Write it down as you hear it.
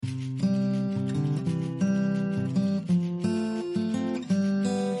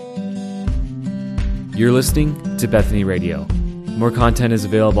You're listening to Bethany Radio. More content is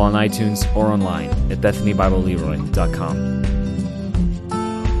available on iTunes or online at BethanyBibleLeroy.com.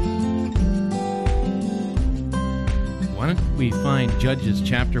 Why don't we find Judges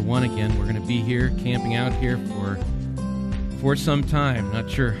chapter 1 again? We're going to be here, camping out here for some time. Not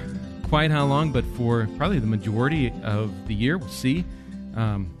sure quite how long, but for probably the majority of the year. We'll see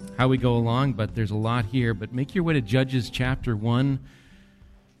how we go along, but there's a lot here. But make your way to Judges chapter 1.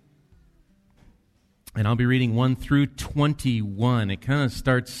 And I'll be reading 1 through 21. It kind of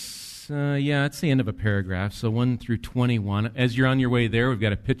starts, it's the end of a paragraph, so 1 through 21. As you're on your way there, we've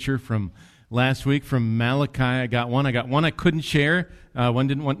got a picture from last week from Malachi. I got one I couldn't share. One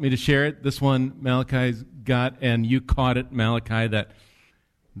didn't want me to share it. This one Malachi's got, and you caught it, Malachi,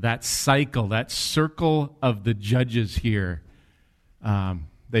 that cycle, that circle of the judges here.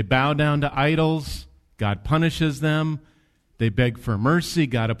 They bow down to idols. God punishes them. They beg for mercy.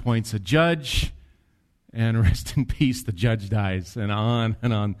 God appoints a judge. And rest in peace, the judge dies, and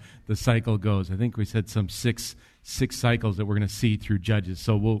on the cycle goes. I think we said some six cycles that we're going to see through Judges.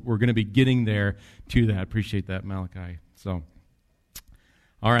 So we're going to be getting there to that. Appreciate that, Malachi. So,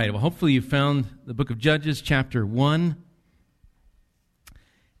 all right. Well, hopefully you found the book of Judges, chapter 1.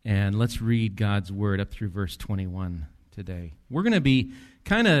 And let's read God's word up through verse 21 today. We're going to be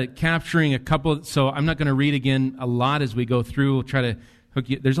kind of capturing a couple, so I'm not going to read again a lot as we go through. We'll try to hook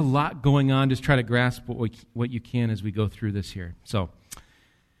you. There's a lot going on. Just try to grasp what you can as we go through this here. So,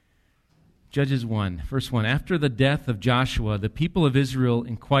 Judges 1, verse 1. After the death of Joshua, the people of Israel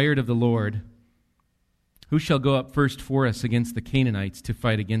inquired of the Lord, "Who shall go up first for us against the Canaanites to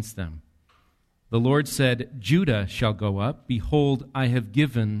fight against them?" The Lord said, "Judah shall go up. Behold, I have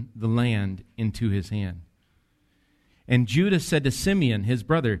given the land into his hand." And Judah said to Simeon, his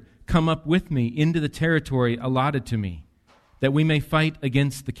brother, "Come up with me into the territory allotted to me, that we may fight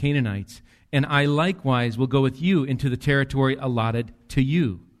against the Canaanites. And I likewise will go with you into the territory allotted to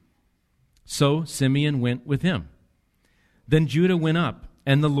you." So Simeon went with him. Then Judah went up,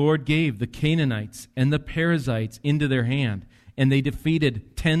 and the Lord gave the Canaanites and the Perizzites into their hand, and they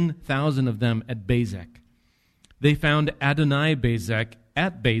defeated 10,000 of them at Bezek. They found Adoni-Bezek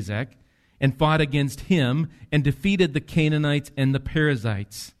at Bezek, and fought against him, and defeated the Canaanites and the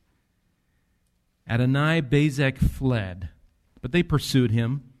Perizzites. Adoni-Bezek fled, but they pursued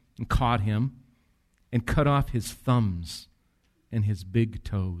him and caught him and cut off his thumbs and his big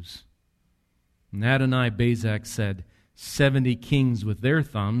toes. And Adoni-Bezek said, 70 kings with their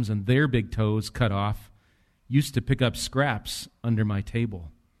thumbs and their big toes cut off used to pick up scraps under my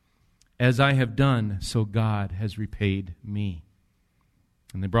table. As I have done, so God has repaid me.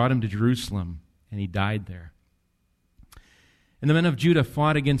 And they brought him to Jerusalem, and he died there. And the men of Judah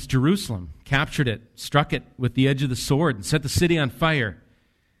fought against Jerusalem, captured it, struck it with the edge of the sword, and set the city on fire.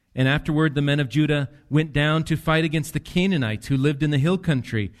 And afterward the men of Judah went down to fight against the Canaanites who lived in the hill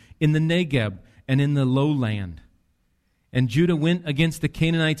country, in the Negeb, and in the lowland. And Judah went against the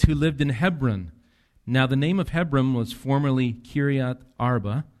Canaanites who lived in Hebron. Now the name of Hebron was formerly Kiriath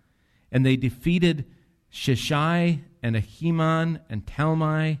Arba, and they defeated Sheshai and Ahiman and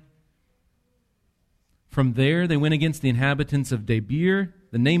Talmai. From there they went against the inhabitants of Debir.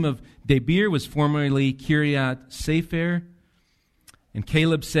 The name of Debir was formerly Kiriath Sefer. And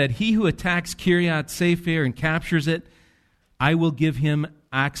Caleb said, "He who attacks Kiriath Sefer and captures it, I will give him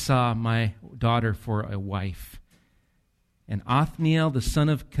Aksah, my daughter, for a wife." And Othniel, the son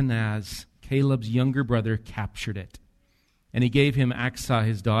of Kenaz, Caleb's younger brother, captured it. And he gave him Aksah,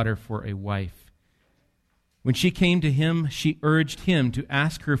 his daughter, for a wife. When she came to him, she urged him to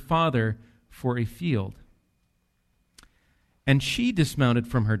ask her father for a field. And she dismounted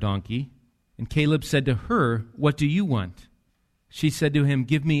from her donkey, and Caleb said to her, "What do you want?" She said to him,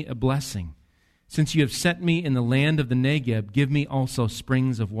 "Give me a blessing. Since you have set me in the land of the Negeb, give me also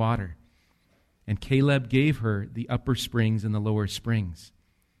springs of water." And Caleb gave her the upper springs and the lower springs.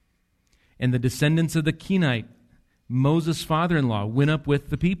 And the descendants of the Kenite, Moses' father-in-law, went up with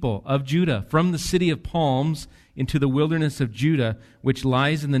the people of Judah from the city of palms into the wilderness of Judah, which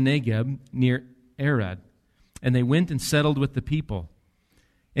lies in the Negeb near Arad. And they went and settled with the people.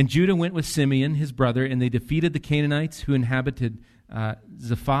 And Judah went with Simeon, his brother, and they defeated the Canaanites who inhabited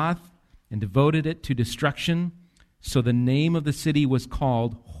Zephath and devoted it to destruction. So the name of the city was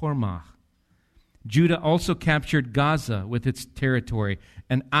called Hormah. Judah also captured Gaza with its territory,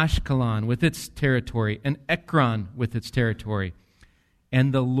 and Ashkelon with its territory, and Ekron with its territory.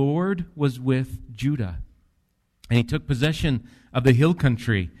 And the Lord was with Judah. And he took possession of the hill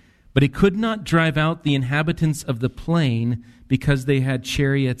country, but he could not drive out the inhabitants of the plain because they had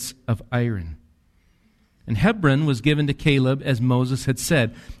chariots of iron. And Hebron was given to Caleb as Moses had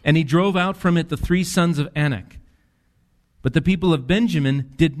said, and he drove out from it the 3 sons of Anak. But the people of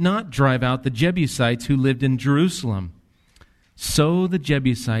Benjamin did not drive out the Jebusites who lived in Jerusalem. So the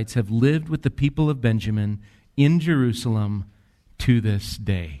Jebusites have lived with the people of Benjamin in Jerusalem to this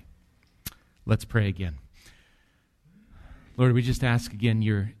day. Let's pray again. Lord, we just ask again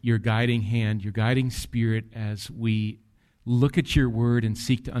your guiding hand, your guiding spirit as we look at your word and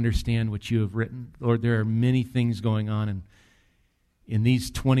seek to understand what you have written. Lord, there are many things going on in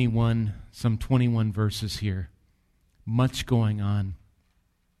these 21 verses here. Much going on.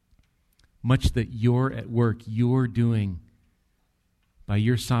 Much that you're at work, you're doing by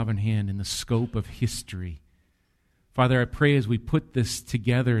your sovereign hand in the scope of history. Father, I pray as we put this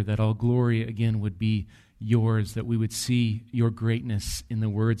together that all glory again would be yours, that we would see your greatness in the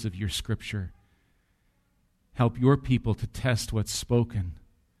words of your Scripture. Help your people to test what's spoken,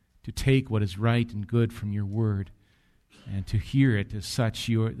 to take what is right and good from your word, and to hear it as such.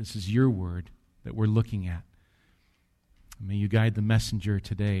 This is your word that we're looking at. May you guide the messenger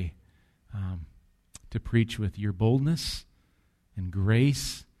today to preach with your boldness and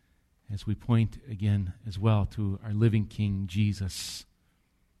grace as we point again as well to our living King, Jesus.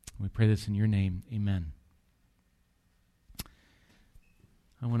 We pray this in your name. Amen.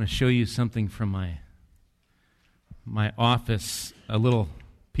 I want to show you something from my office, a little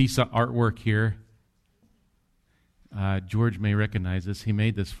piece of artwork here. George may recognize this. He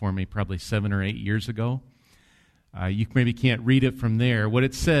made this for me probably 7 or 8 years ago. You maybe can't read it from there. What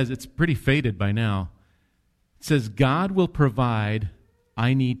it says, it's pretty faded by now. It says, God will provide,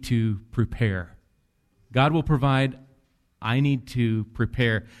 I need to prepare. God will provide, I need to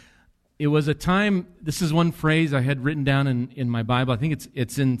prepare. It was a time, this is one phrase I had written down in my Bible. I think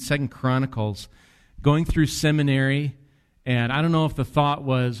it's in 2 Chronicles. Going through seminary, and I don't know if the thought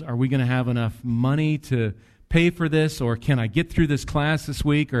was, are we going to have enough money to pay for this, or can I get through this class this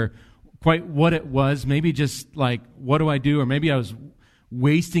week, or quite what it was. Maybe just like, what do I do? Or maybe I was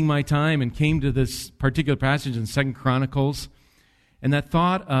wasting my time and came to this particular passage in 2 Chronicles. And that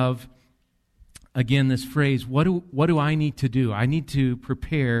thought of, again, this phrase, what do I need to do? I need to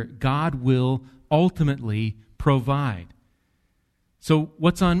prepare. God will ultimately provide. So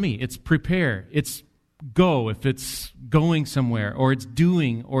what's on me? It's prepare. It's go if it's going somewhere, or it's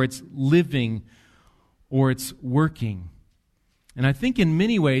doing, or it's living, or it's working. And I think in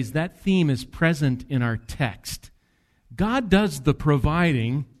many ways that theme is present in our text. God does the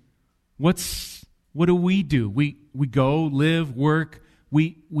providing. What do? We go, live, work.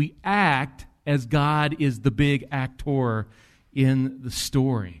 We act as God is the big actor in the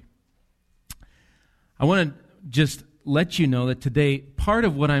story. I want to just let you know that today, part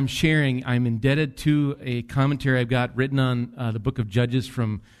of what I'm sharing, I'm indebted to a commentary I've got written on the book of Judges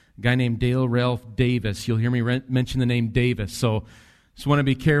from a guy named Dale Ralph Davis. You'll hear me mention the name Davis. So just want to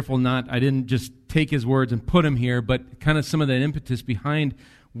be careful I didn't just take his words and put them here, but kind of some of the impetus behind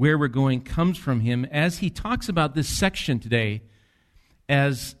where we're going comes from him as he talks about this section today.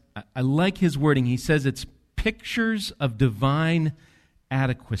 As I like his wording, he says it's pictures of divine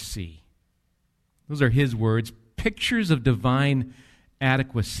adequacy. Those are his words, pictures of divine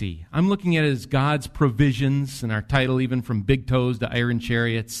adequacy. I'm looking at it as God's provisions, and our title even from big toes to iron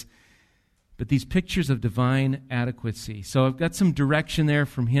chariots. But these pictures of divine adequacy. So I've got some direction there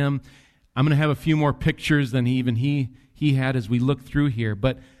from him. I'm going to have a few more pictures than he had as we look through here.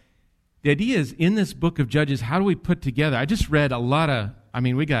 But the idea is, in this book of Judges, how do we put together? I just read a lot of,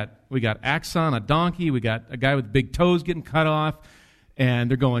 we got Axon, a donkey, we got a guy with big toes getting cut off,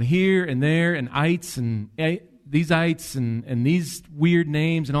 and they're going here and there, and ites, and these ites, and these weird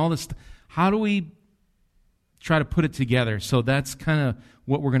names, and all this. How do we try to put it together? So that's kind of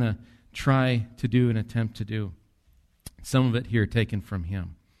what we're going to try to do and attempt to do. Some of it here taken from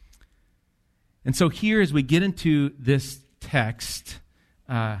him. And so here, as we get into this text,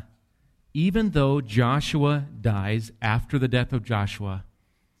 even though Joshua dies after the death of Joshua,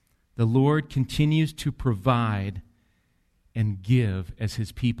 the Lord continues to provide and give as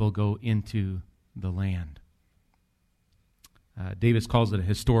his people go into the land. Davis calls it a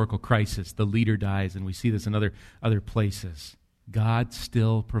historical crisis. The leader dies, and we see this in other places. God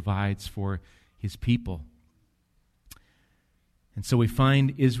still provides for his people. And so we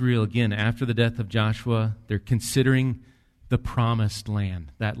find Israel again, after the death of Joshua, they're considering the promised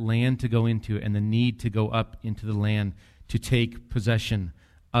land, that land to go into, and the need to go up into the land to take possession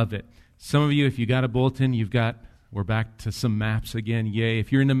of it. Some of you, if you got a bulletin, we're back to some maps again. Yay.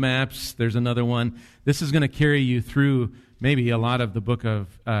 If you're into maps, there's another one. This is going to carry you through maybe a lot of the book of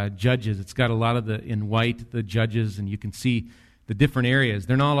Judges. It's got a lot of in white, the judges, and you can see the different areas.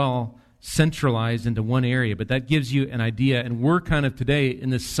 They're not all centralized into one area, but that gives you an idea. And we're kind of today in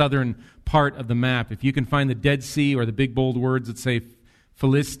the southern part of the map. If you can find the Dead Sea or the big bold words that say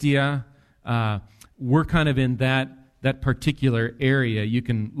Philistia, we're kind of in that particular area. You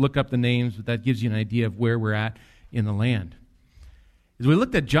can look up the names, but that gives you an idea of where we're at in the land. As we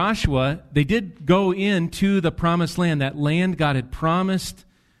looked at Joshua, they did go into the promised land. That land God had promised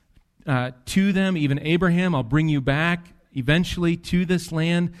to them, even Abraham, I'll bring you back eventually to this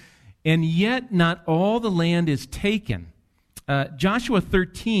land. And yet not all the land is taken. Joshua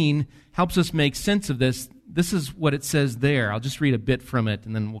 13 helps us make sense of this. This is what it says there. I'll just read a bit from it,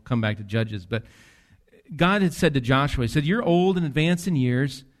 and then we'll come back to Judges. But God had said to Joshua, he said, "You're old and advanced in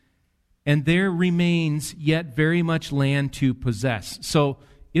years, and there remains yet very much land to possess." So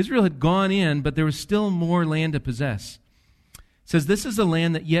Israel had gone in, but there was still more land to possess. It says, "This is the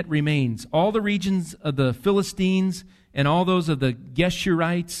land that yet remains. All the regions of the Philistines and all those of the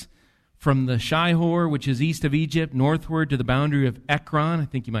Geshurites, from the Shihor, which is east of Egypt, northward to the boundary of Ekron." I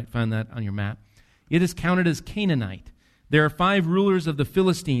think you might find that on your map. "It is counted as Canaanite. There are 5 rulers of the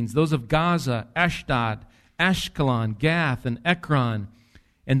Philistines, those of Gaza, Ashdod, Ashkelon, Gath, and Ekron,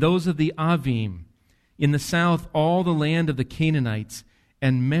 and those of the Avim. In the south, all the land of the Canaanites,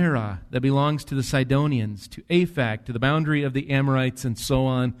 and Merah, that belongs to the Sidonians, to Aphek, to the boundary of the Amorites, and so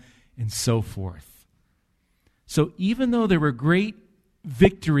on and so forth." So even though there were great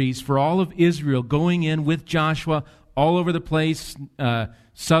victories for all of Israel going in with Joshua all over the place,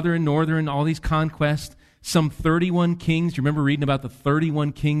 southern, northern, all these conquests, some 31 kings. You remember reading about the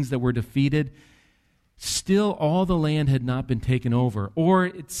 31 kings that were defeated? Still, all the land had not been taken over. Or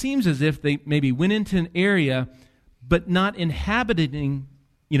it seems as if they maybe went into an area, but not inhabiting,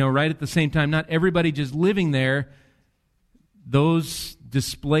 right at the same time. Not everybody just living there. Those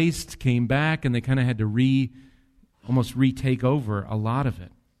displaced came back, and they kind of had to almost retake over a lot of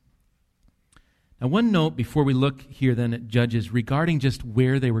it. Now, one note before we look here then at Judges regarding just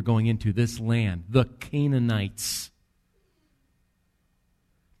where they were going into, this land, the Canaanites.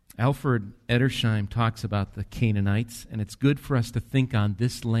 Alfred Edersheim talks about the Canaanites, and it's good for us to think on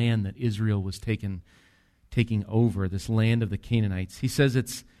this land that Israel was taking over, this land of the Canaanites. He says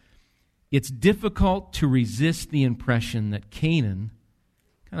it's difficult to resist the impression that Canaan,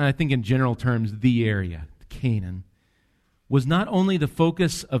 kind of I think in general terms, the area, Canaan, was not only the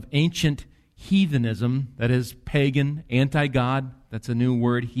focus of ancient heathenism, that is pagan, anti-God, that's a new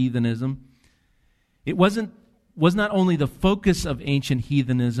word, heathenism. It was not only the focus of ancient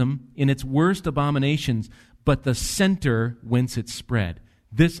heathenism in its worst abominations, but the center whence it spread.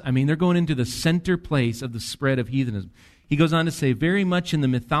 They're going into the center place of the spread of heathenism. He goes on to say, very much in the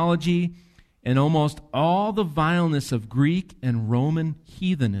mythology and almost all the vileness of Greek and Roman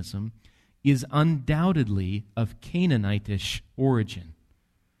heathenism is undoubtedly of Canaanitish origin.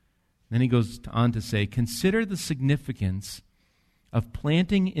 Then he goes on to say, consider the significance of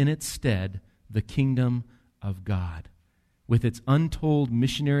planting in its stead the kingdom of God, with its untold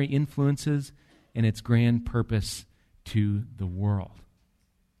missionary influences and its grand purpose to the world.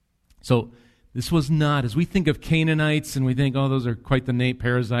 So this was not, as we think of Canaanites and we think, oh, those are quite the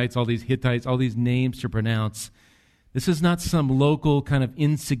Perizzites, all these Hittites, all these names to pronounce. This is not some local kind of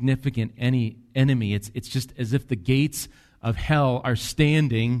insignificant enemy. It's just as if the gates of hell are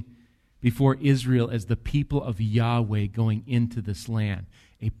standing before Israel as the people of Yahweh going into this land,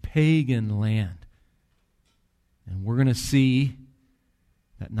 a pagan land. And we're going to see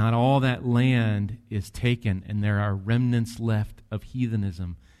that not all that land is taken, and there are remnants left of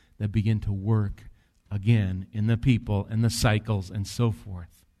heathenism that begin to work again in the people and the cycles and so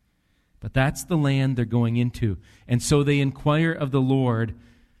forth. But that's the land they're going into. And so they inquire of the Lord,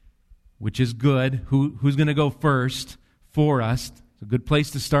 which is good, who's going to go first for us. It's a good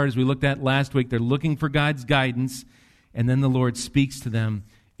place to start, as we looked at last week. They're looking for God's guidance, and then the Lord speaks to them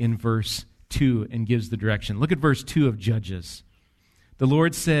in verse 2 and gives the direction. Look at verse 2 of Judges. The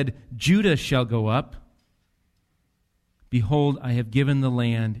Lord said, Judah shall go up. Behold, I have given the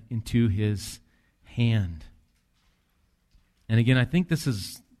land into his hand. And again, I think this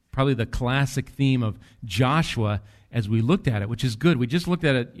is probably the classic theme of Joshua as we looked at it, which is good. We just looked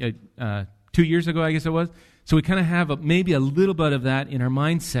at it 2 years ago, I guess it was. So we kind of have maybe a little bit of that in our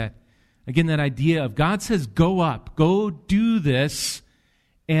mindset. Again, that idea of God says, go up, go do this,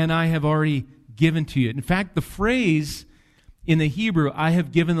 and I have already given to you. In fact, the phrase in the Hebrew, I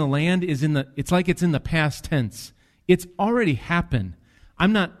have given the land, it's like it's in the past tense. It's already happened.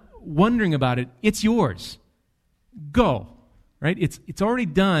 I'm not wondering about it. It's yours. Go. Right? It's already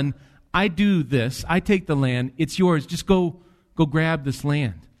done. I do this. I take the land. It's yours. Just go grab this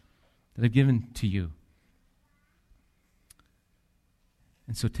land that I've given to you.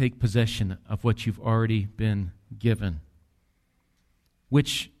 And so take possession of what you've already been given.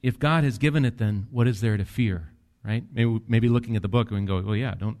 Which, if God has given it, then what is there to fear, right? Maybe looking at the book, we can go, well,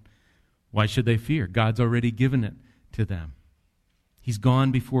 yeah, why should they fear? God's already given it to them. He's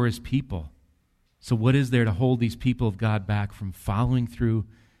gone before his people. So what is there to hold these people of God back from following through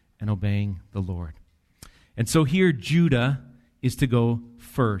and obeying the Lord? And so here Judah is to go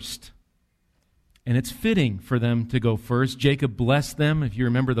first. And it's fitting for them to go first. Jacob blessed them. If you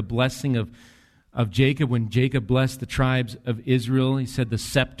remember the blessing of Jacob, when Jacob blessed the tribes of Israel, he said, the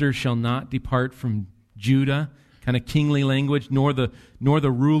scepter shall not depart from Judah, kind of kingly language, nor the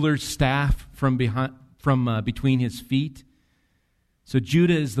ruler's staff from between his feet. So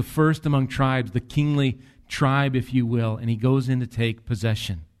Judah is the first among tribes, the kingly tribe, if you will, and he goes in to take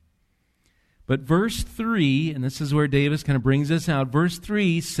possession. But verse 3, and this is where Davis kind of brings us out, verse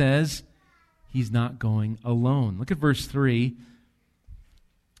 3 says he's not going alone. Look at verse 3.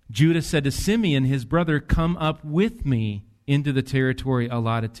 Judah said to Simeon, his brother, come up with me into the territory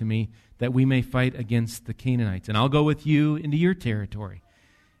allotted to me, that we may fight against the Canaanites. And I'll go with you into your territory.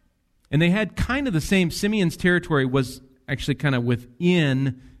 And they had kind of the same. Simeon's territory was actually kind of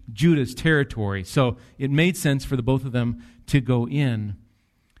within Judah's territory. So it made sense for the both of them to go in.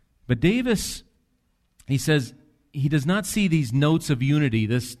 But Davis, he says, he does not see these notes of unity.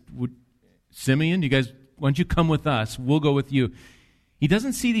 Simeon, you guys, why don't you come with us? We'll go with you. He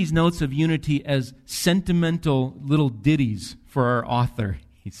doesn't see these notes of unity as sentimental little ditties for our author,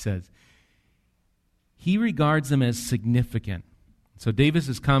 he says. He regards them as significant. So Davis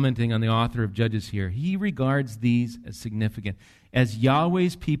is commenting on the author of Judges here. He regards these as significant. As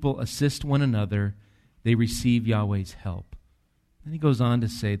Yahweh's people assist one another, they receive Yahweh's help. Then he goes on to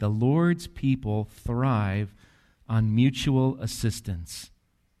say, the Lord's people thrive on mutual assistance.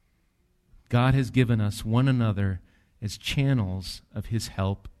 God has given us one another as channels of his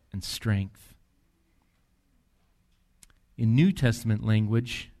help and strength. In New Testament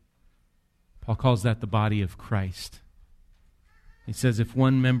language, Paul calls that the body of Christ. He says, if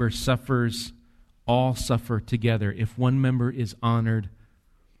one member suffers, all suffer together. If one member is honored,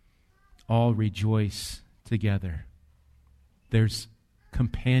 all rejoice together. There's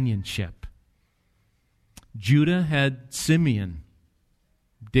companionship. Judah had Simeon.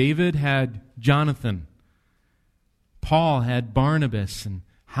 David had Jonathan. Paul had Barnabas. And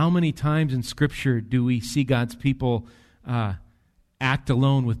how many times in Scripture do we see God's people act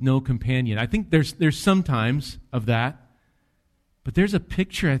alone with no companion? I think there's some times of that. But there's a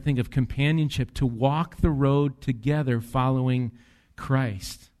picture, I think, of companionship to walk the road together following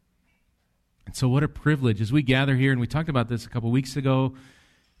Christ. And so what a privilege as we gather here, and we talked about this a couple weeks ago,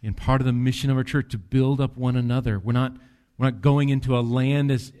 in part of the mission of our church, to build up one another. We're not going into a land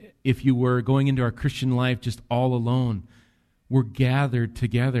as if you were going into our Christian life just all alone. We're gathered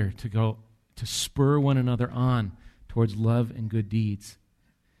together to spur one another on towards love and good deeds,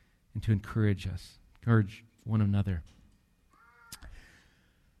 and to encourage one another.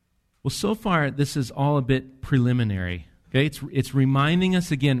 Well, so far, this is all a bit preliminary. Okay, it's reminding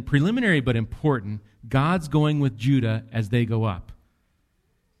us again, preliminary but important, God's going with Judah as they go up.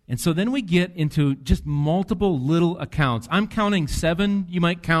 And so then we get into just multiple little accounts. I'm counting 7. You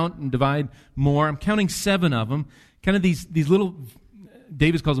might count and divide more. I'm counting 7 of them. Kind of these little,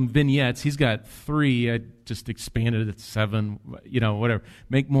 Davis calls them vignettes. He's got 3. I just expanded it to 7, whatever.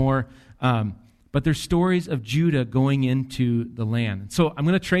 Make more. But they're stories of Judah going into the land. So I'm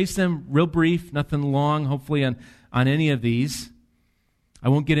going to trace them real brief, nothing long, hopefully, on any of these. I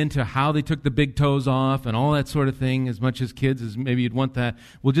won't get into how they took the big toes off and all that sort of thing as much as kids as maybe you'd want that.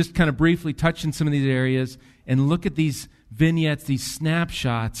 We'll just kind of briefly touch in some of these areas and look at these vignettes, these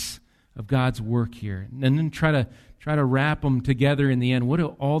snapshots of God's work here. And then try to wrap them together in the end. What are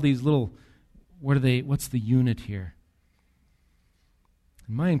all these little, what's the unit here?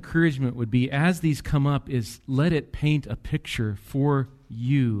 My encouragement would be, as these come up, is let it paint a picture for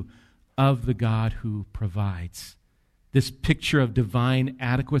you of the God who provides. This picture of divine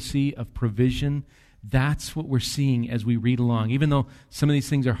adequacy, of provision, that's what we're seeing as we read along, even though some of these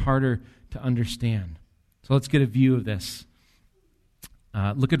things are harder to understand. So let's get a view of this.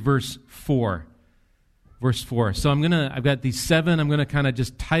 Look at verse 4. Verse 4. So I've got these 7. I'm going to kind of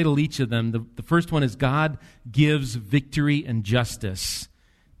just title each of them. The first one is God gives victory and justice.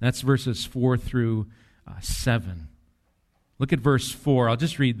 That's verses 4 through 7. Look at verse 4. I'll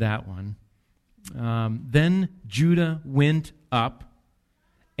just read that one. Then Judah went up,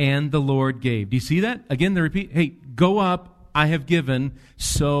 and the Lord gave. Do you see that? Again, the repeat. Hey, go up, I have given.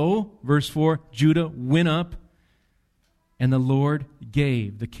 So, verse 4, Judah went up, And the Lord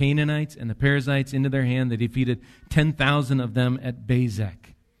gave the Canaanites and the Perizzites into their hand. They defeated 10,000 of them at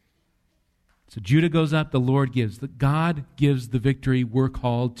Bezek. So Judah goes up, the Lord gives. God gives the victory. We're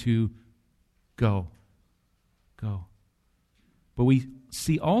called to go. Go. But we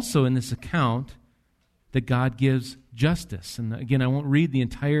see also in this account that God gives justice. And again, I won't read the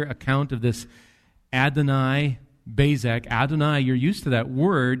entire account of this Adonai Bezek. Adonai, you're used to that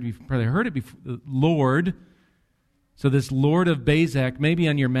word. You've probably heard it before. Lord. So this Lord of Bezek, maybe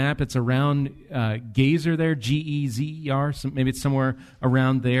on your map it's around Gezer there, Gezer. Maybe it's somewhere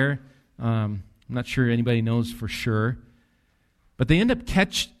around there. I'm not sure anybody knows for sure. But they end up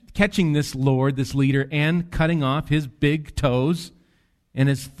catching this Lord, this leader, and cutting off his big toes and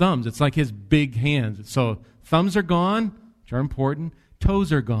his thumbs. It's like his big hands. So thumbs are gone, which are important.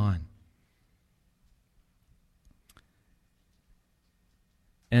 Toes are gone.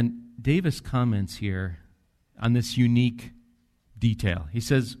 And Davis comments here on this unique detail. He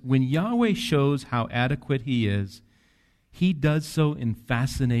says, when Yahweh shows how adequate he is, he does so in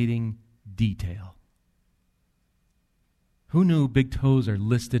fascinating detail. Who knew big toes are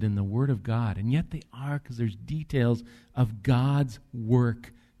listed in the Word of God? And yet they are, because there's details of God's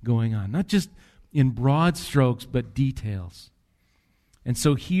work going on. Not just in broad strokes, but details. And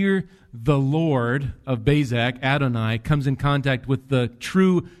so here, the Lord of Bezek, Adonai, comes in contact with the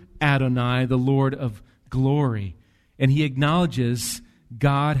true Adonai, the Lord of glory. And he acknowledges,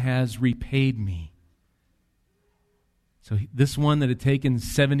 God has repaid me. So this one that had taken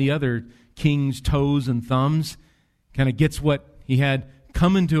 70 other kings' toes and thumbs kind of gets what he had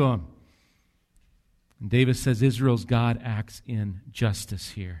coming to him. And Davis says Israel's God acts in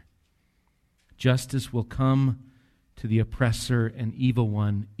justice here. Justice will come to the oppressor and evil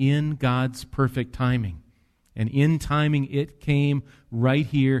one in God's perfect timing. And in timing, it came right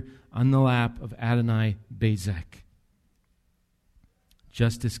here on the lap of Adonai Bezek.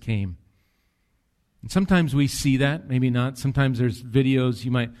 Justice came. And sometimes we see that, maybe not. Sometimes there's videos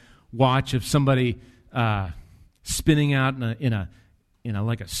you might watch of somebody spinning out in a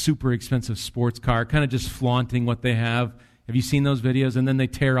like a super expensive sports car, kind of just flaunting what they have. Have you seen those videos? And then they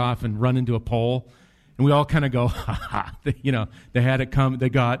tear off and run into a pole. And we all kind of go, ha ha, they had it come, they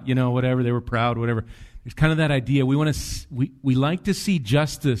got, whatever, they were proud, whatever. There's kind of that idea. We like to see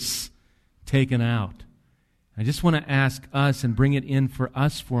justice taken out. I just want to ask us and bring it in for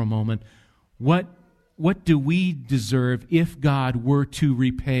us for a moment. What do we deserve if God were to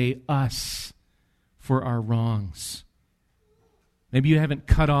repay us for our wrongs? Maybe you haven't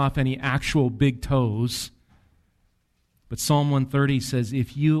cut off any actual big toes, but Psalm 130 says,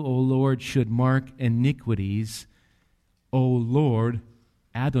 if you, O Lord, should mark iniquities, O Lord,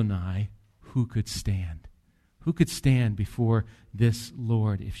 Adonai, who could stand? Who could stand before this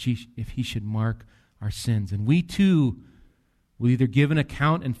Lord if he should mark our sins? And we too will either give an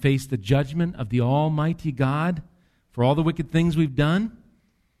account and face the judgment of the Almighty God for all the wicked things we've done,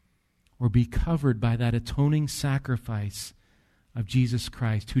 or be covered by that atoning sacrifice of Jesus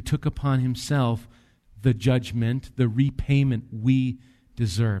Christ, who took upon himself the judgment, the repayment we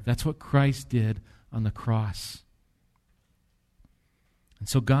deserve. That's what Christ did on the cross. And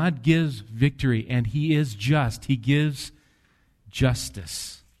so God gives victory, and he is just. He gives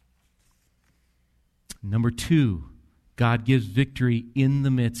justice. Number 2, God gives victory in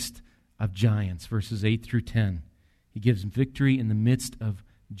the midst of giants, verses 8 through 10. He gives victory in the midst of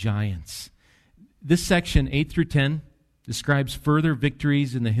giants. This section, 8 through 10, describes further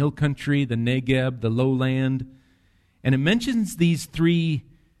victories in the hill country, the Negeb, the lowland. And it mentions these three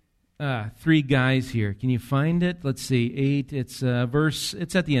guys here. Can you find it? Let's see, 8, it's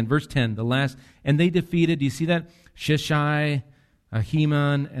at the end, verse 10, the last. And they defeated, do you see that? Sheshai,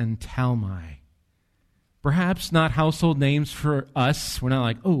 Ahiman, and Talmai. Perhaps not household names for us. We're not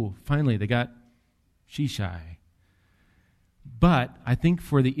like, oh, finally they got Sheshai. But I think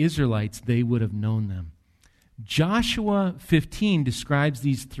for the Israelites, they would have known them. Joshua 15 describes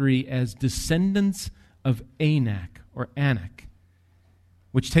these three as descendants of Anak, or Anak,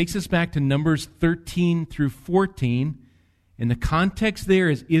 which takes us back to Numbers 13 through 14. And the context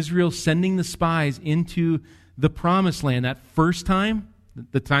there is Israel sending the spies into the promised land. That first time,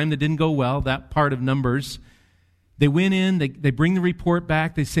 the time that didn't go well, that part of Numbers, they went in, they bring the report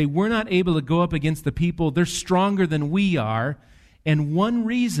back. They say, we're not able to go up against the people. They're stronger than we are. And one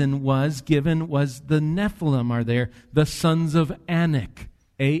reason was the Nephilim are there, the sons of Anak,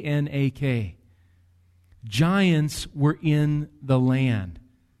 A-N-A-K. Giants were in the land.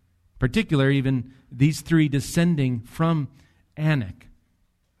 Particularly, even these three descending from Anak.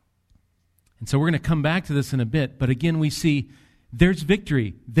 And so we're going to come back to this in a bit. But again, we see there's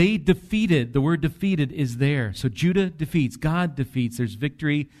victory. They defeated. The word defeated is there. So Judah defeats. God defeats. There's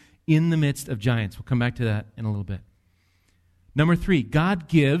victory in the midst of giants. We'll come back to that in a little bit. Number 3, God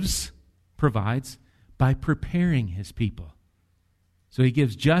gives, provides, by preparing his people. So he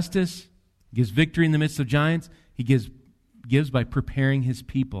gives justice, gives victory in the midst of giants. He gives by preparing his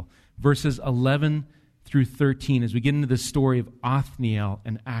people. Verses 11 through 13 as we get into the story of Othniel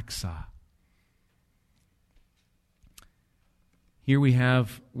and Achsah. Here we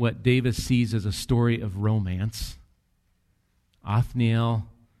have what Davis sees as a story of romance. Othniel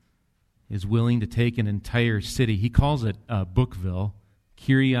is willing to take an entire city. He calls it Bookville.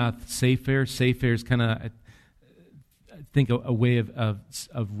 Kiriath Sefer. Sefer is kind of, I think, a way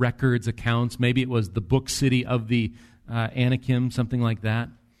of records, accounts. Maybe it was the book city of the Anakim, something like that.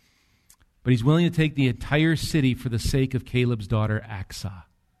 But he's willing to take the entire city for the sake of Caleb's daughter, Achsah.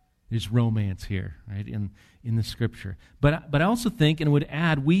 There's romance here, right, in the Scripture. But I also think, and would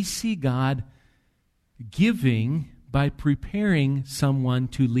add, we see God giving by preparing someone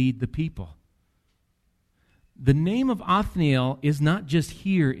to lead the people. The name of Othniel is not just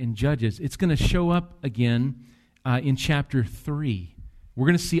here in Judges. It's going to show up again in chapter 3. We're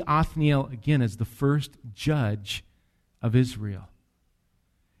going to see Othniel again as the first judge of Israel.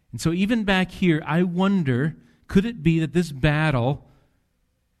 And so even back here, I wonder, could it be that this battle,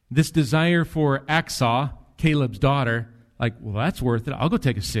 this desire for Achsah, Caleb's daughter, like, well, that's worth it. I'll go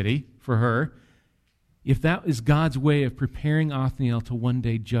take a city for her. If that is God's way of preparing Othniel to one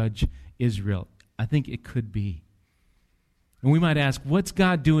day judge Israel, I think it could be. And we might ask, what's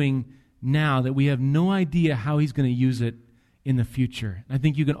God doing now that we have no idea how he's going to use it in the future? And I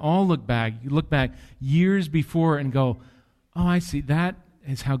think you can all look back years before and go, oh, I see, that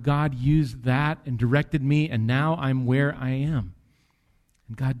is how God used that and directed me, and now I'm where I am.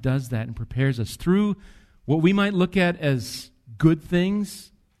 And God does that and prepares us through what we might look at as good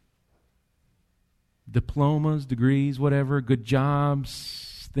things, diplomas, degrees, whatever, good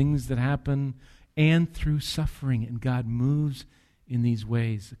jobs, things that happen, and through suffering. And God moves in these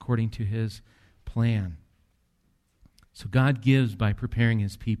ways according to his plan. So God gives by preparing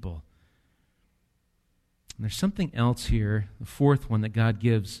his people. And there's something else here, the fourth one, that God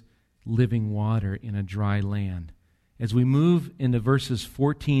gives: living water in a dry land. As we move into verses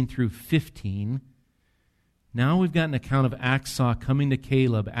 14 through 15, now we've got an account of Achsah coming to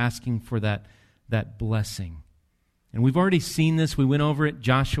Caleb asking for that blessing. And we've already seen this. We went over it,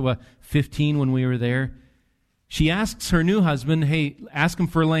 Joshua 15, when we were there. She asks her new husband, hey, ask him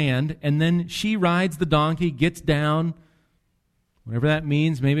for land, and then she rides the donkey, gets down, whatever that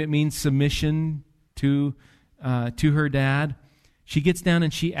means. Maybe it means submission to her dad. She gets down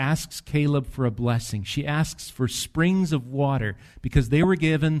and she asks Caleb for a blessing. She asks for springs of water because they were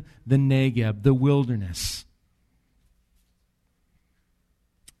given the Negeb, the wilderness.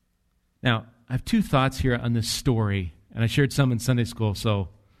 Now, I have 2 thoughts here on this story, and I shared some in Sunday school, so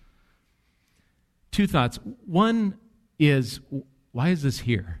 2 thoughts. One is, why is this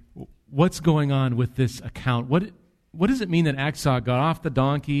here? What's going on with this account? What does it mean that Achsah got off the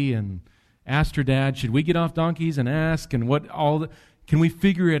donkey and asked her dad, should we get off donkeys and ask? And can we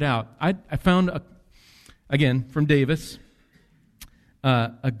figure it out? I found, again, from Davis,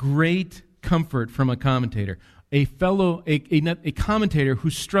 a great comfort from a commentator. A commentator who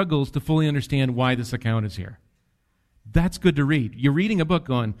struggles to fully understand why this account is here. That's good to read. You're reading a book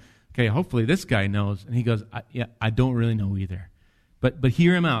going, okay, hopefully this guy knows. And he goes, I don't really know either. But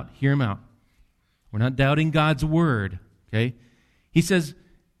hear him out. We're not doubting God's word, okay? He says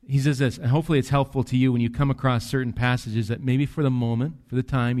this, and hopefully it's helpful to you when you come across certain passages that maybe for the moment, for the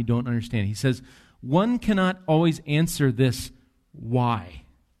time, you don't understand. He says, one cannot always answer this why.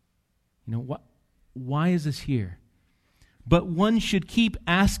 Why is this here? But one should keep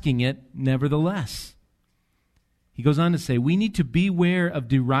asking it nevertheless. He goes on to say, we need to beware of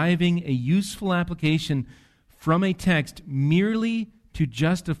deriving a useful application from a text merely to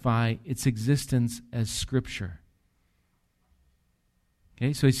justify its existence as Scripture.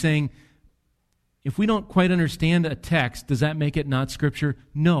 Okay, so he's saying, if we don't quite understand a text, does that make it not Scripture?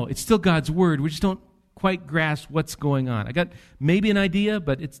 No, it's still God's Word. We just don't quite grasp what's going on. I got maybe an idea,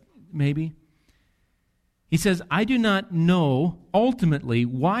 but it's maybe. He says, I do not know ultimately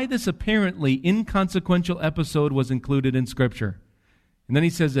why this apparently inconsequential episode was included in Scripture. And then he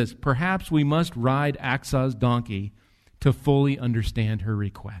says this, perhaps we must ride Achsah's donkey to fully understand her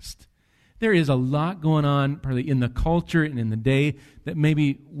request. There is a lot going on probably in the culture and in the day that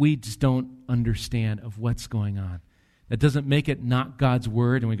maybe we just don't understand of what's going on. That doesn't make it not God's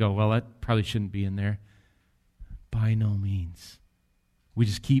word, and we go, well, that probably shouldn't be in there. By no means. We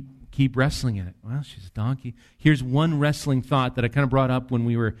just keep keep wrestling in it. Well, she's a donkey. Here's one wrestling thought that I kind of brought up when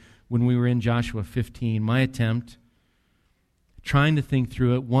we were in Joshua 15. My attempt, trying to think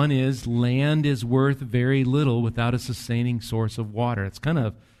through it. One is, land is worth very little without a sustaining source of water. It's kind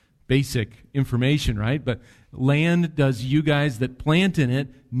of basic information, right? But land does you guys that plant in it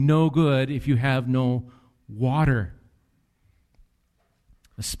no good if you have no water.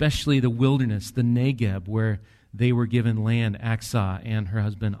 Especially the wilderness, the Negeb, where they were given land, Aksah and her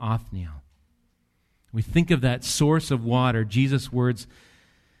husband Othniel. We think of that source of water. Jesus' words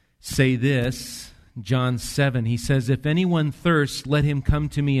say this, John 7. He says, "If anyone thirsts, let him come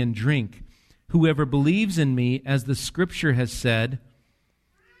to me and drink. Whoever believes in me, as the Scripture has said,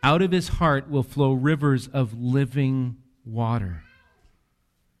 out of his heart will flow rivers of living water."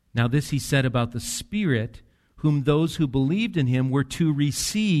 Now this he said about the Spirit, whom those who believed in him were to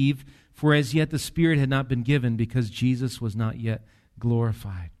receive, for as yet the Spirit had not been given, because Jesus was not yet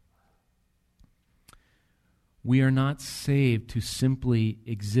glorified. We are not saved to simply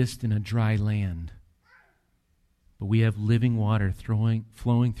exist in a dry land, but we have living water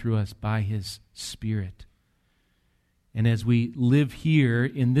flowing through us by his Spirit. And as we live here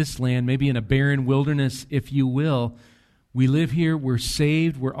in this land, maybe in a barren wilderness, if you will, we live here, we're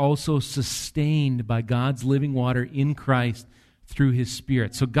saved, we're also sustained by God's living water in Christ through his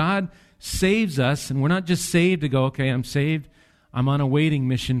Spirit. So God saves us, and we're not just saved to go, okay, I'm saved, I'm on a waiting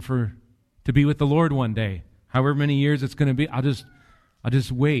mission to be with the Lord one day. However many years it's going to be, I'll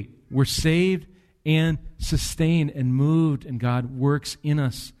just wait. We're saved and sustained and moved, and God works in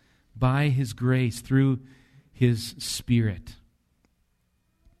us by his grace through his Spirit.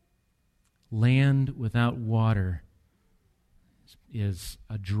 Land without water is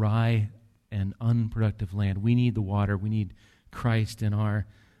a dry and unproductive land. We need the water. We need Christ in our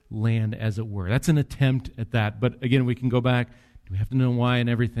land, as it were. That's an attempt at that. But again, we can go back. Do we have to know why and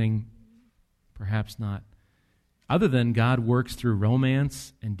everything? Perhaps not. Other than God works through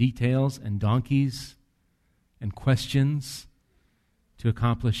romance and details and donkeys and questions to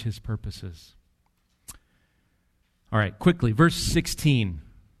accomplish his purposes. All right, quickly, verse 16,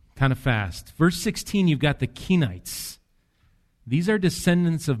 kind of fast. Verse 16, you've got the Kenites. These are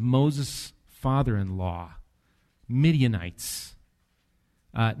descendants of Moses' father-in-law, Midianites.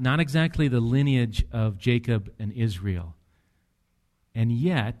 Not exactly the lineage of Jacob and Israel. And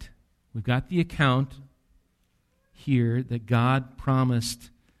yet, we've got the account here that God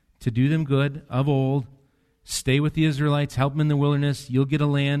promised to do them good of old, stay with the Israelites, help them in the wilderness, you'll get a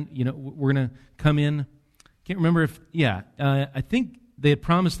land, we're going to come in. Can't remember if, I think they had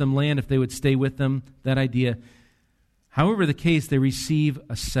promised them land if they would stay with them, that idea. However the case, they receive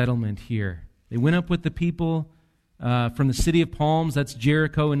a settlement here. They went up with the people from the city of palms, that's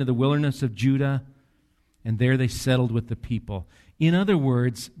Jericho, into the wilderness of Judah, and there they settled with the people. In other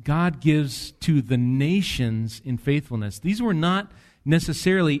words, God gives to the nations in faithfulness. These were not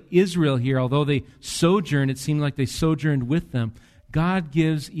necessarily Israel here, although they sojourned, it seemed like they sojourned with them. God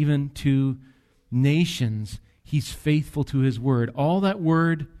gives even to nations. He's faithful to his word. All that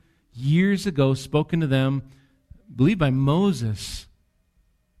word years ago spoken to them, I believe by Moses,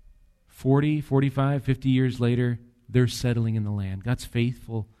 40, 45, 50 years later, they're settling in the land. God's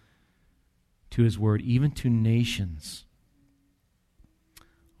faithful to his word, even to nations.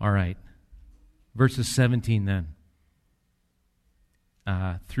 All right, verses 17 then,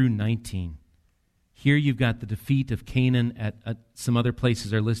 through 19. Here you've got the defeat of Canaan at some other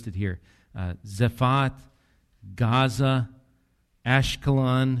places are listed here. Zephath, Gaza,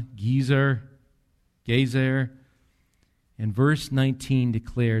 Ashkelon, Gezer. And verse 19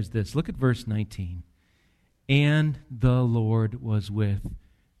 declares this. Look at verse 19. And the Lord was with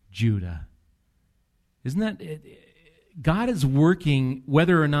Judah. Isn't that... God is working,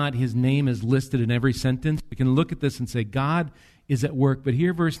 whether or not his name is listed in every sentence. We can look at this and say, God is at work. But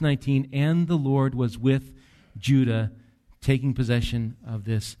here, verse 19, and the Lord was with Judah, taking possession of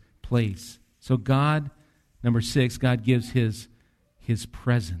this place. So God, number 6, God gives his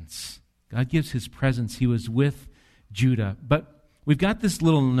presence. God gives his presence. He was with Judah. But we've got this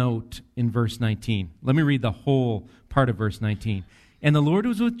little note in verse 19. Let me read the whole part of verse 19. And the Lord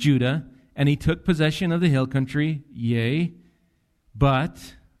was with Judah, and he took possession of the hill country, yea,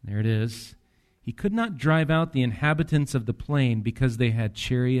 but, there it is, he could not drive out the inhabitants of the plain because they had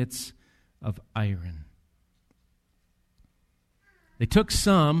chariots of iron. They took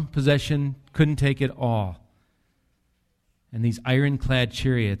some possession, couldn't take it all. And these ironclad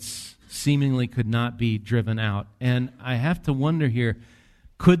chariots seemingly could not be driven out. And I have to wonder here,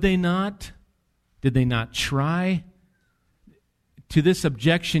 could they not? Did they not try? to this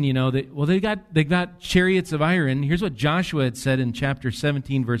objection, they got chariots of iron. Here's what Joshua had said in chapter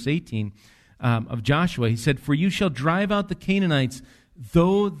 17, verse 18 of Joshua. He said, "For you shall drive out the Canaanites,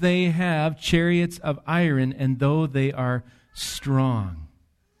 though they have chariots of iron, and though they are strong."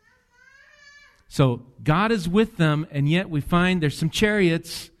 So God is with them, and yet we find there's some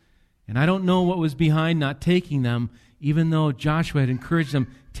chariots, and I don't know what was behind not taking them, even though Joshua had encouraged them,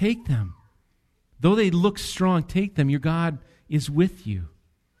 take them. Though they look strong, take them. Your God is with you.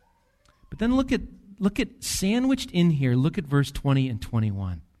 But then look at sandwiched in here, look at verse 20 and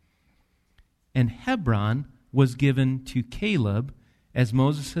 21. "And Hebron was given to Caleb, as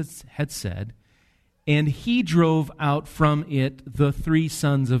Moses had said, and he drove out from it the 3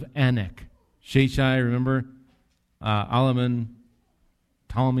 sons of Anak." Sheshai, remember? Alaman,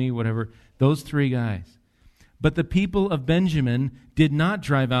 Ptolemy, whatever. Those 3 guys. "But the people of Benjamin did not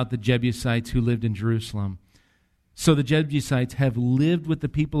drive out the Jebusites who lived in Jerusalem. So the Jebusites have lived with the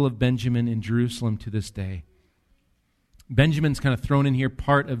people of Benjamin in Jerusalem to this day." Benjamin's kind of thrown in here,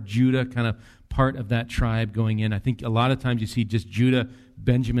 part of Judah, kind of part of that tribe going in. I think a lot of times you see just Judah,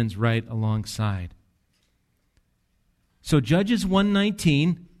 Benjamin's right alongside. So Judges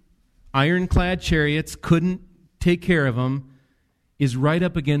 1:19, ironclad chariots, couldn't take care of them, is right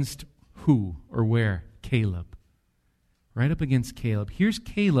up against who or where? Caleb. Right up against Caleb. Here's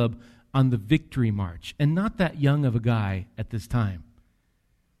Caleb on the victory march, and not that young of a guy at this time.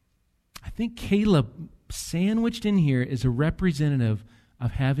 I think Caleb, sandwiched in here, is a representative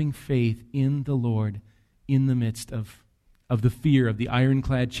of having faith in the Lord in the midst of the fear of the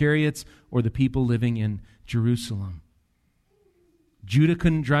ironclad chariots or the people living in Jerusalem. Judah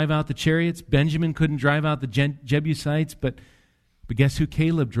couldn't drive out the chariots. Benjamin couldn't drive out the Jebusites, but guess who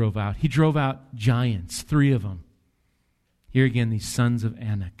Caleb drove out? He drove out giants, 3 of them. Here again, these sons of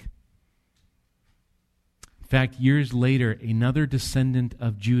Anak. In fact, years later, another descendant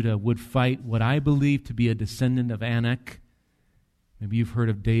of Judah would fight what I believe to be a descendant of Anak. Maybe you've heard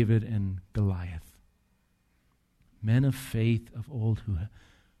of David and Goliath. Men of faith of old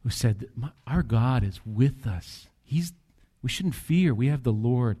who said, our God is with us. We shouldn't fear. We have the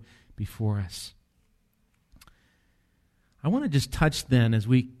Lord before us. I want to just touch then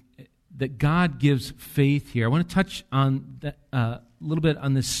that God gives faith here. I want to touch on that, a little bit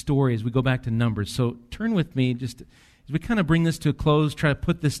on this story as we go back to Numbers. So turn with me just as we kind of bring this to a close, try to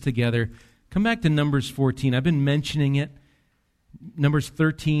put this together. Come back to Numbers 14. I've been mentioning it. Numbers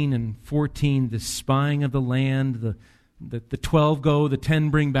 13 and 14, the spying of the land, the 12 go, the 10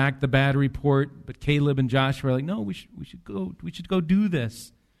 bring back the bad report, but Caleb and Joshua are like, no, we should go do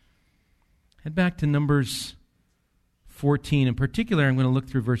this. Head back to Numbers 14. In particular, I'm going to look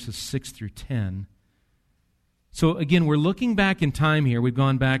through verses 6 through 10. So again, we're looking back in time here. We've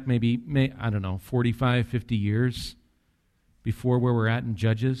gone back maybe 45, 50 years before where we're at in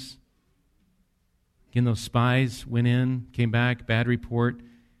Judges. Again, those spies went in, came back, bad report.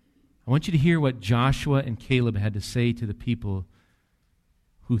 I want you to hear what Joshua and Caleb had to say to the people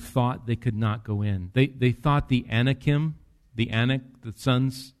who thought they could not go in. They thought the Anakim, the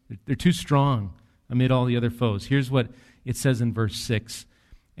sons, they're too strong amid all the other foes. Here's what it says in verse 6.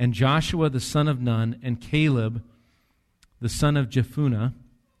 "And Joshua the son of Nun and Caleb the son of Jephunneh,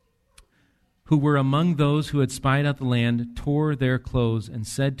 who were among those who had spied out the land, tore their clothes and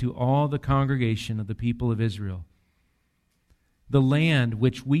said to all the congregation of the people of Israel, 'The land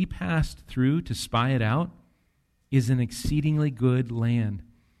which we passed through to spy it out is an exceedingly good land.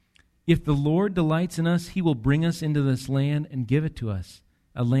 If the Lord delights in us, he will bring us into this land and give it to us,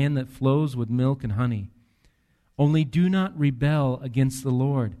 a land that flows with milk and honey. Only do not rebel against the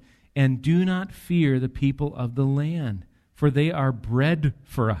Lord, and do not fear the people of the land, for they are bread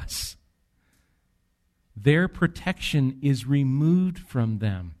for us. Their protection is removed from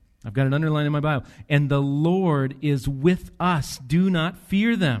them.'" I've got an underline in my Bible. "And the Lord is with us. Do not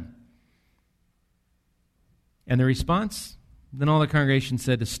fear them." And the response? Then all the congregation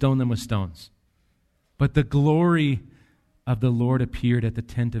said to stone them with stones. But the glory of the Lord appeared at the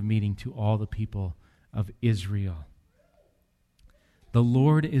tent of meeting to all the people of Israel. The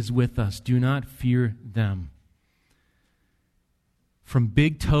Lord is with us. Do not fear them. From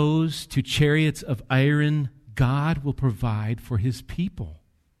big toes to chariots of iron, God will provide for his people.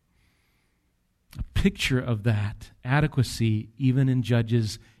 A picture of that adequacy even in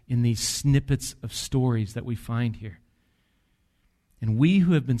Judges, in these snippets of stories that we find here. And we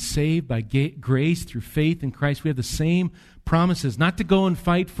who have been saved by grace through faith in Christ, we have the same promises, not to go and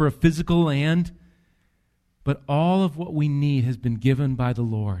fight for a physical land, but all of what we need has been given by the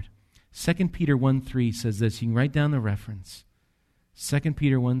Lord. 2 Peter 1:3 says this. You can write down the reference. 2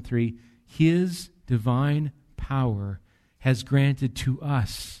 Peter 1:3, "His divine power has granted to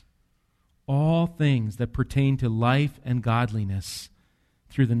us all things that pertain to life and godliness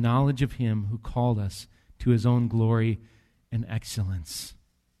through the knowledge of Him who called us to His own glory and excellence.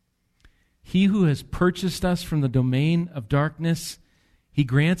 He who has purchased us from the domain of darkness, He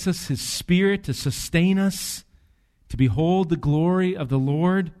grants us His Spirit to sustain us, to behold the glory of the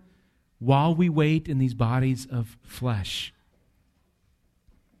Lord while we wait in these bodies of flesh.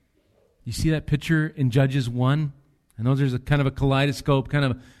 You see that picture in Judges 1? I know there's a kind of a kaleidoscope,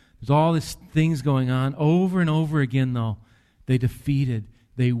 there's all these things going on. Over and over again, though, they defeated,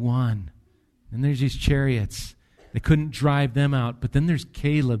 they won. And there's these chariots. They couldn't drive them out. But then there's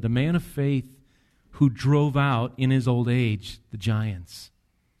Caleb, the man of faith, who drove out in his old age the giants.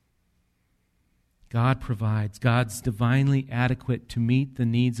 God provides. God's divinely adequate to meet the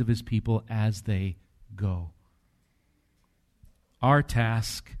needs of His people as they go. Our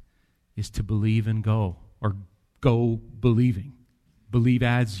task is to believe and go, or go believing. Believe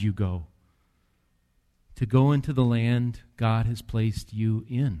as you go. To go into the land God has placed you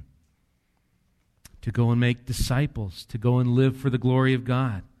in. To go and make disciples. To go and live for the glory of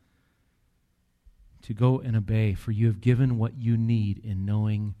God. To go and obey, for you have given what you need in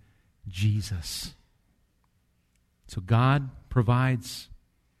knowing Jesus. So God provides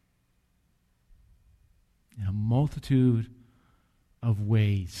in a multitude of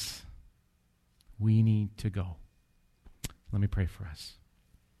ways. We need to go. Let me pray for us.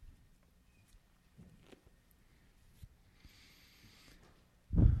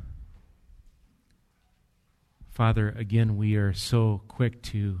 Father, again, we are so quick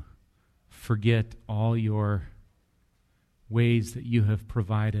to forget all your ways that you have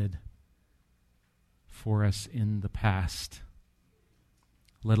provided for us in the past,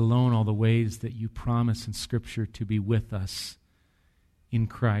 let alone all the ways that you promise in Scripture to be with us in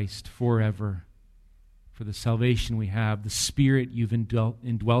Christ forever, for the salvation we have, the Spirit you've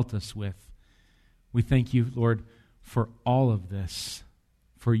indwelt us with. We thank you, Lord, for all of this,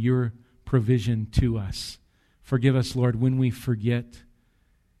 for your provision to us. Forgive us, Lord, when we forget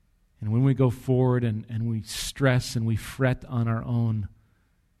and when we go forward and we stress and we fret on our own,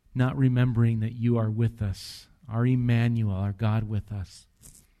 not remembering that you are with us, our Emmanuel, our God with us.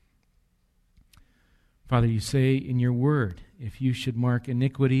 Father, you say in your word, if you should mark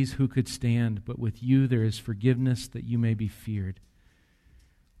iniquities, who could stand? But with you there is forgiveness that you may be feared.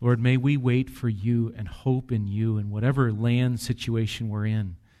 Lord, may we wait for you and hope in you in whatever land situation we're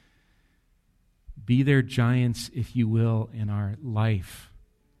in. Be there giants, if you will, in our life.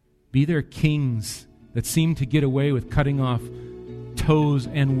 Be there kings that seem to get away with cutting off toes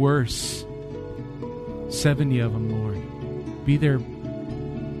and worse. 70 of them, Lord. Be there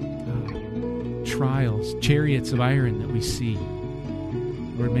trials, chariots of iron that we see.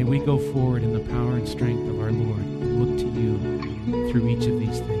 Lord, may we go forward in the power and strength of our Lord and look to you through each of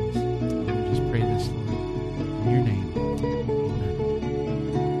these things. Lord, we just pray this, Lord, in your name.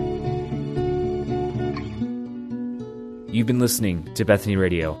 You've been listening to Bethany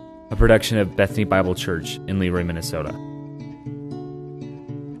Radio, a production of Bethany Bible Church in Leroy, Minnesota.